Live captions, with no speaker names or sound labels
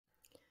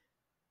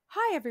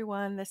Hi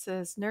everyone, this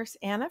is Nurse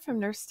Anna from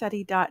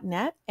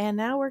nursestudy.net, and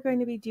now we're going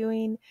to be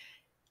doing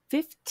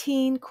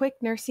 15 quick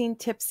nursing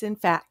tips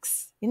and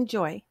facts.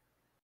 Enjoy.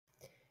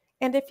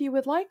 And if you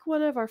would like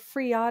one of our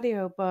free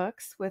audio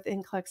books with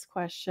NCLEX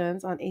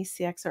questions on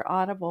ACX or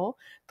Audible,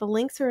 the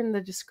links are in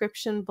the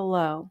description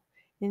below.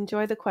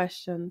 Enjoy the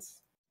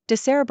questions.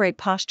 Decerebrate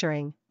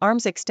posturing,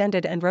 arms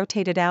extended and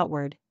rotated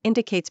outward,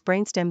 indicates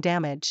brainstem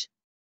damage.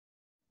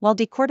 While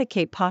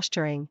decorticate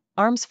posturing,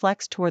 arms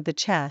flexed toward the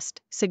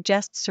chest,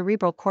 suggests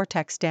cerebral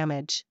cortex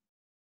damage.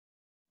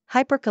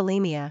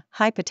 Hyperkalemia,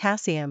 high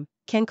potassium,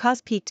 can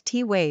cause peaked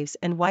T waves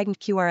and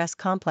widened QRS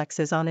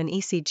complexes on an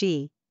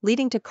ECG,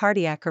 leading to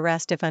cardiac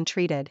arrest if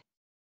untreated.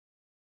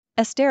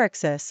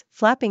 Asterixis,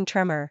 flapping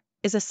tremor,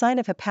 is a sign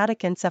of hepatic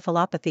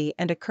encephalopathy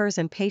and occurs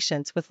in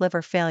patients with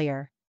liver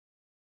failure.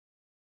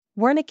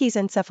 Wernicke's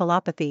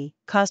encephalopathy,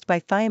 caused by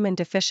thiamine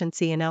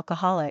deficiency in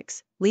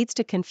alcoholics, leads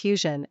to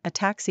confusion,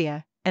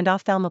 ataxia, and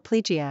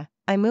ophthalmoplegia,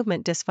 eye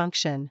movement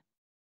dysfunction.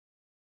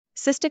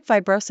 Cystic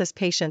fibrosis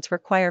patients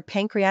require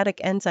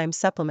pancreatic enzyme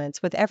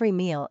supplements with every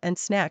meal and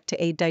snack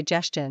to aid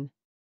digestion.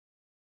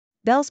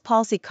 Bell's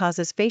palsy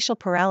causes facial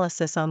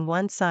paralysis on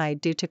one side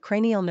due to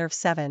cranial nerve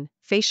 7,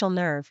 facial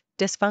nerve,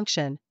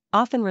 dysfunction,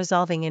 often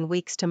resolving in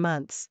weeks to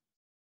months.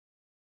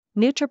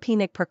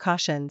 Neutropenic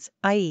precautions,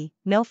 i.e.,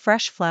 no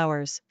fresh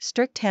flowers,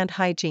 strict hand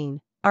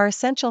hygiene, are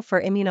essential for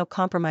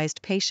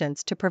immunocompromised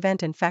patients to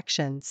prevent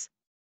infections.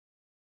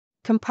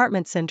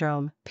 Compartment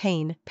syndrome,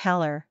 pain,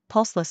 pallor,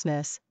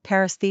 pulselessness,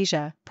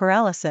 paresthesia,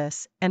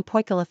 paralysis, and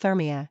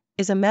poikilothermia,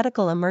 is a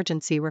medical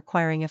emergency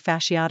requiring a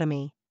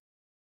fasciotomy.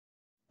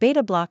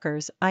 Beta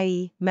blockers,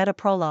 i.e.,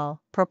 metoprolol,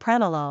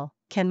 propranolol,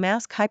 can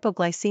mask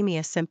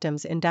hypoglycemia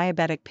symptoms in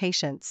diabetic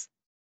patients.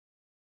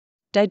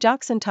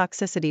 Digoxin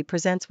toxicity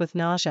presents with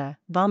nausea,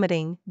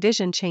 vomiting,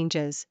 vision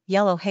changes,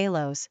 yellow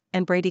halos,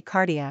 and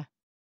bradycardia.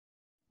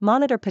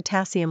 Monitor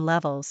potassium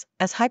levels,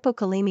 as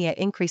hypokalemia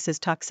increases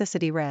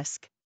toxicity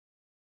risk.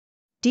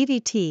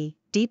 DVT,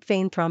 deep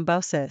vein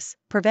thrombosis,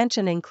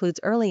 prevention includes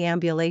early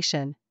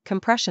ambulation,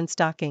 compression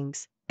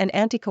stockings, and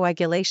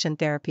anticoagulation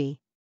therapy.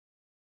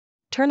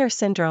 Turner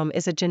syndrome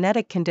is a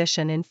genetic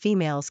condition in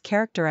females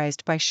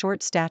characterized by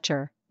short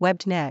stature,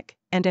 webbed neck,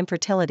 and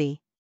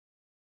infertility.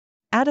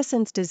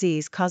 Addison's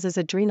disease causes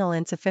adrenal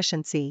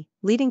insufficiency,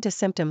 leading to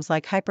symptoms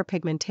like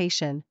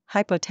hyperpigmentation,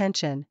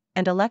 hypotension,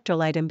 and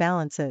electrolyte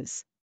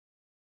imbalances.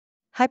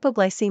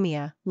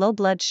 Hypoglycemia, low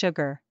blood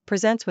sugar,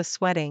 presents with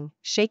sweating,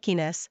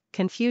 shakiness,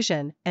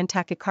 confusion, and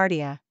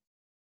tachycardia.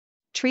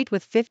 Treat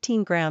with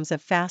 15 grams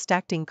of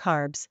fast-acting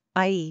carbs,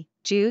 i.e.,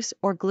 juice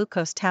or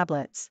glucose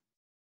tablets.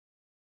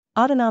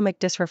 Autonomic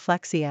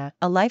dysreflexia,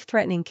 a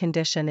life-threatening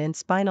condition in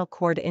spinal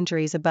cord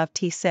injuries above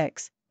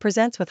T6,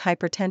 presents with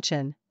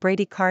hypertension,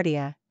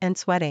 bradycardia, and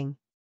sweating.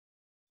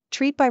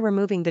 Treat by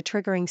removing the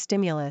triggering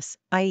stimulus,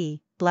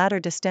 i.e., bladder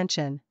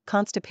distension,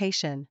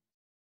 constipation,